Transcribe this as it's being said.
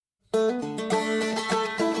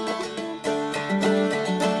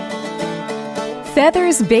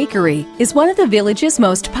Feathers Bakery is one of the village's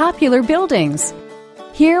most popular buildings.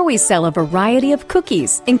 Here we sell a variety of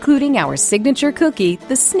cookies, including our signature cookie,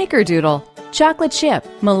 the Snickerdoodle, chocolate chip,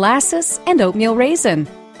 molasses, and oatmeal raisin.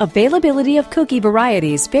 Availability of cookie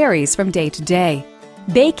varieties varies from day to day.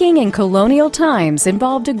 Baking in colonial times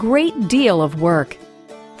involved a great deal of work.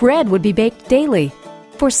 Bread would be baked daily.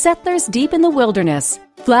 For settlers deep in the wilderness,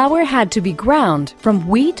 flour had to be ground from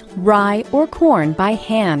wheat, rye, or corn by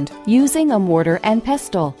hand using a mortar and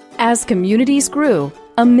pestle. As communities grew,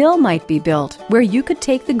 a mill might be built where you could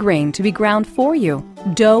take the grain to be ground for you.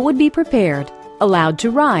 Dough would be prepared, allowed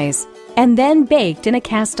to rise, and then baked in a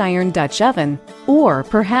cast-iron Dutch oven, or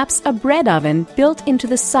perhaps a bread oven built into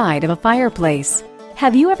the side of a fireplace.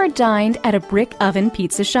 Have you ever dined at a brick oven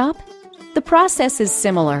pizza shop? The process is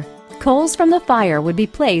similar. Coals from the fire would be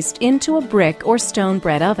placed into a brick or stone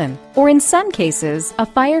bread oven, or in some cases, a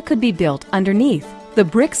fire could be built underneath. The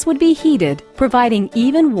bricks would be heated, providing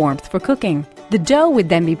even warmth for cooking. The dough would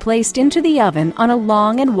then be placed into the oven on a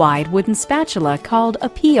long and wide wooden spatula called a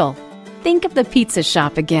peel. Think of the pizza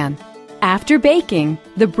shop again. After baking,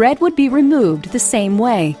 the bread would be removed the same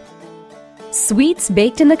way. Sweets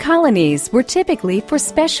baked in the colonies were typically for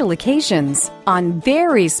special occasions. On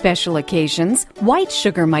very special occasions, white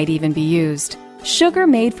sugar might even be used. Sugar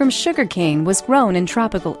made from sugarcane was grown in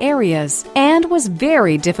tropical areas and was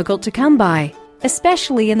very difficult to come by,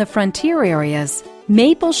 especially in the frontier areas.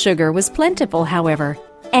 Maple sugar was plentiful, however,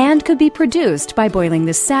 and could be produced by boiling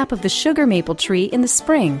the sap of the sugar maple tree in the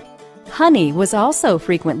spring. Honey was also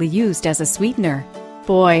frequently used as a sweetener.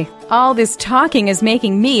 Boy, all this talking is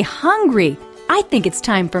making me hungry. I think it's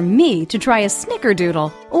time for me to try a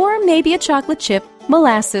Snickerdoodle or maybe a chocolate chip,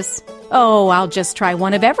 molasses. Oh, I'll just try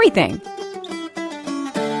one of everything.